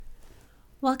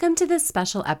Welcome to this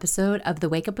special episode of the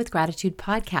Wake Up with Gratitude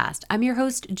podcast. I'm your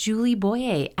host, Julie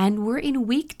Boyer, and we're in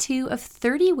week 2 of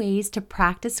 30 ways to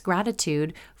practice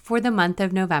gratitude for the month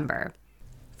of November.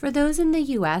 For those in the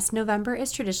US, November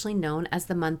is traditionally known as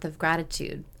the month of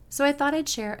gratitude, so I thought I'd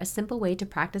share a simple way to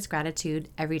practice gratitude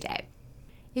every day.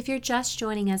 If you're just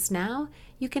joining us now,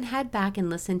 you can head back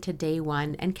and listen to day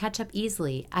 1 and catch up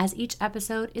easily, as each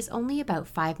episode is only about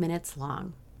 5 minutes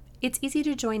long. It's easy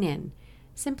to join in.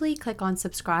 Simply click on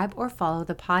subscribe or follow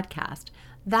the podcast.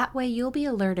 That way you'll be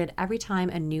alerted every time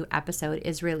a new episode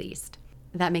is released.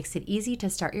 That makes it easy to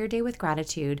start your day with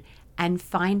gratitude and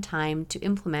find time to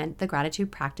implement the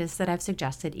gratitude practice that I've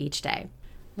suggested each day.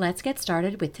 Let's get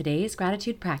started with today's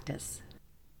gratitude practice.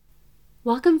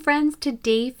 Welcome, friends, to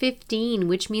day 15,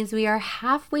 which means we are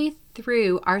halfway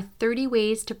through our 30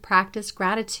 ways to practice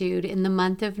gratitude in the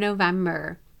month of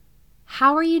November.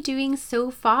 How are you doing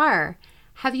so far?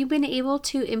 Have you been able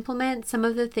to implement some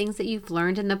of the things that you've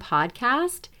learned in the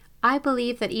podcast? I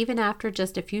believe that even after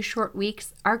just a few short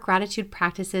weeks, our gratitude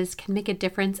practices can make a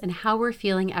difference in how we're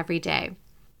feeling every day.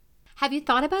 Have you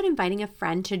thought about inviting a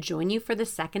friend to join you for the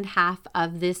second half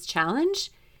of this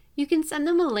challenge? You can send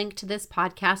them a link to this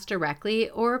podcast directly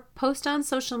or post on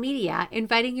social media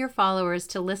inviting your followers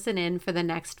to listen in for the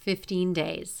next 15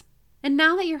 days. And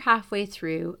now that you're halfway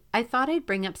through, I thought I'd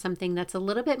bring up something that's a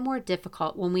little bit more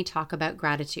difficult when we talk about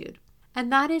gratitude.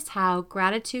 And that is how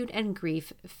gratitude and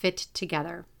grief fit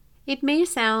together. It may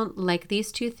sound like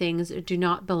these two things do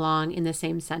not belong in the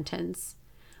same sentence,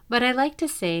 but I like to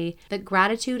say that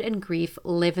gratitude and grief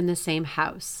live in the same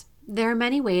house. There are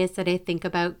many ways that I think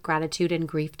about gratitude and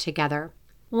grief together.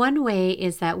 One way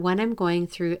is that when I'm going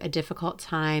through a difficult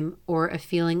time or a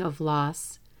feeling of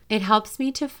loss, it helps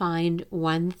me to find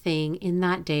one thing in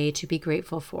that day to be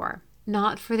grateful for.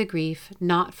 Not for the grief,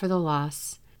 not for the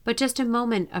loss, but just a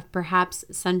moment of perhaps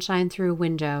sunshine through a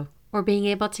window, or being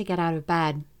able to get out of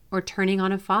bed, or turning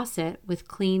on a faucet with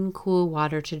clean, cool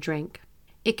water to drink.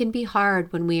 It can be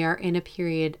hard when we are in a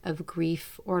period of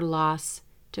grief or loss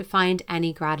to find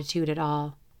any gratitude at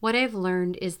all. What I've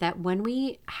learned is that when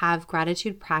we have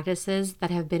gratitude practices that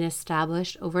have been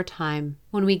established over time,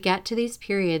 when we get to these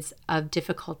periods of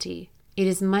difficulty, it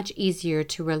is much easier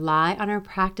to rely on our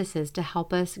practices to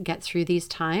help us get through these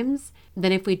times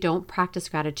than if we don't practice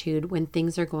gratitude when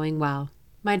things are going well.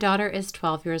 My daughter is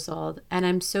 12 years old, and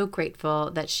I'm so grateful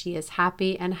that she is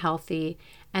happy and healthy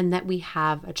and that we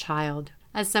have a child.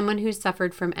 As someone who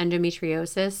suffered from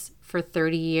endometriosis for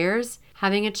 30 years,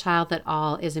 having a child at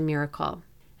all is a miracle.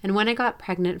 And when I got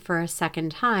pregnant for a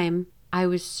second time, I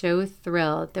was so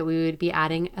thrilled that we would be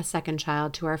adding a second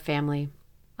child to our family.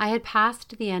 I had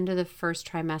passed the end of the first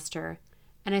trimester,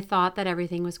 and I thought that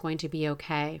everything was going to be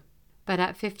okay. But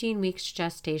at 15 weeks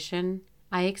gestation,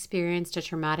 I experienced a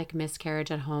traumatic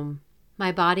miscarriage at home.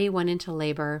 My body went into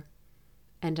labor,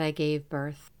 and I gave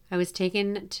birth. I was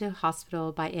taken to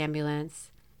hospital by ambulance,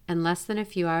 and less than a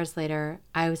few hours later,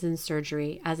 I was in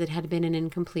surgery as it had been an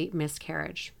incomplete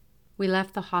miscarriage. We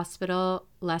left the hospital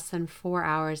less than 4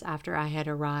 hours after I had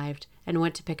arrived and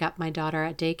went to pick up my daughter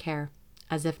at daycare,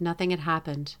 as if nothing had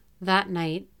happened. That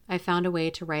night, I found a way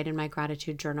to write in my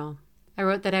gratitude journal. I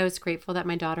wrote that I was grateful that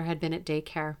my daughter had been at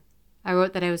daycare. I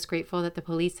wrote that I was grateful that the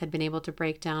police had been able to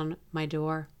break down my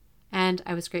door. And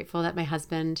I was grateful that my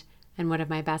husband and one of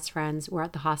my best friends were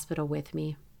at the hospital with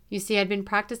me. You see, I'd been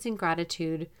practicing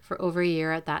gratitude for over a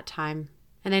year at that time,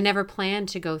 and I never planned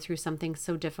to go through something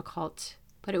so difficult.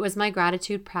 But it was my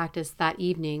gratitude practice that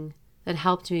evening that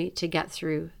helped me to get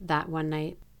through that one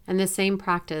night. And the same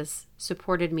practice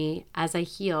supported me as I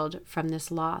healed from this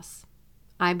loss.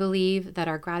 I believe that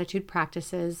our gratitude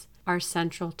practices are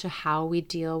central to how we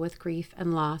deal with grief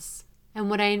and loss. And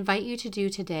what I invite you to do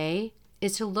today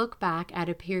is to look back at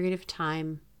a period of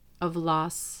time of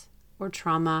loss or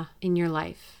trauma in your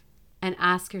life and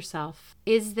ask yourself,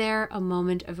 is there a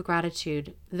moment of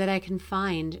gratitude that I can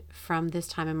find from this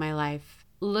time in my life?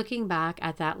 Looking back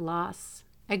at that loss,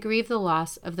 I grieve the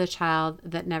loss of the child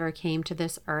that never came to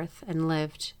this earth and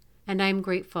lived, and I am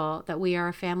grateful that we are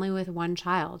a family with one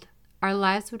child. Our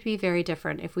lives would be very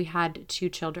different if we had 2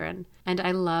 children, and I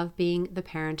love being the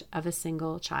parent of a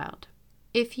single child.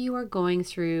 If you are going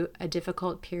through a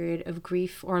difficult period of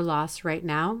grief or loss right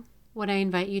now, what I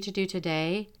invite you to do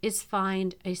today is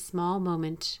find a small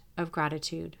moment of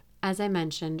gratitude. As I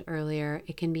mentioned earlier,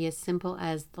 it can be as simple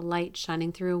as the light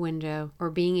shining through a window, or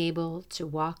being able to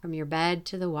walk from your bed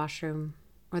to the washroom,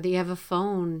 or that you have a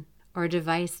phone or a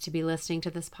device to be listening to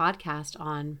this podcast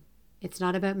on. It's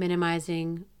not about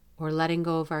minimizing or letting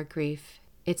go of our grief.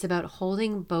 It's about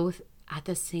holding both at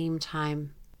the same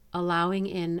time, allowing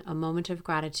in a moment of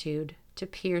gratitude to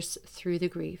pierce through the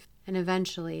grief. And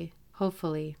eventually,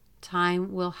 hopefully,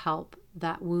 time will help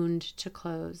that wound to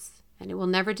close. And it will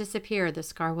never disappear. The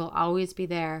scar will always be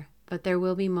there. But there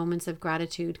will be moments of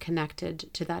gratitude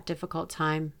connected to that difficult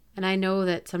time. And I know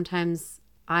that sometimes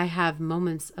I have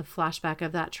moments of flashback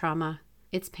of that trauma.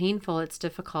 It's painful, it's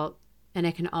difficult, and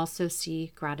I can also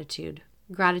see gratitude.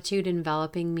 Gratitude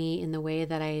enveloping me in the way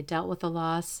that I dealt with the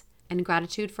loss, and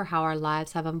gratitude for how our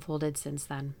lives have unfolded since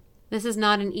then. This is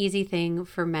not an easy thing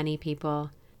for many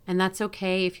people, and that's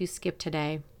okay if you skip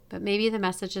today. But maybe the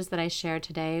messages that I shared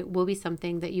today will be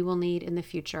something that you will need in the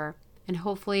future. And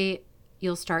hopefully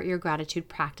you'll start your gratitude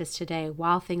practice today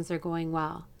while things are going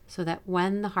well, so that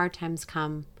when the hard times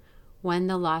come, when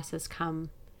the losses come,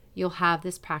 you'll have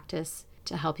this practice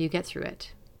to help you get through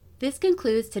it. This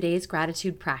concludes today's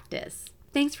gratitude practice.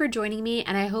 Thanks for joining me,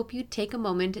 and I hope you take a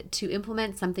moment to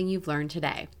implement something you've learned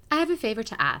today. I have a favor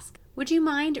to ask. Would you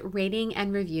mind rating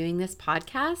and reviewing this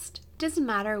podcast? It doesn't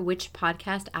matter which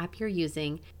podcast app you're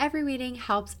using. Every rating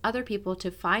helps other people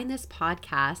to find this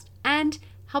podcast and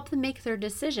help them make their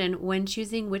decision when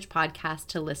choosing which podcast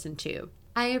to listen to.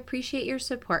 I appreciate your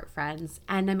support, friends,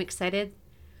 and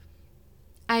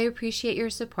I appreciate your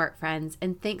support, friends,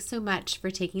 and thanks so much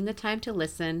for taking the time to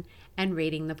listen and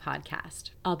rating the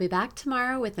podcast. I'll be back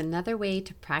tomorrow with another way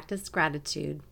to practice gratitude.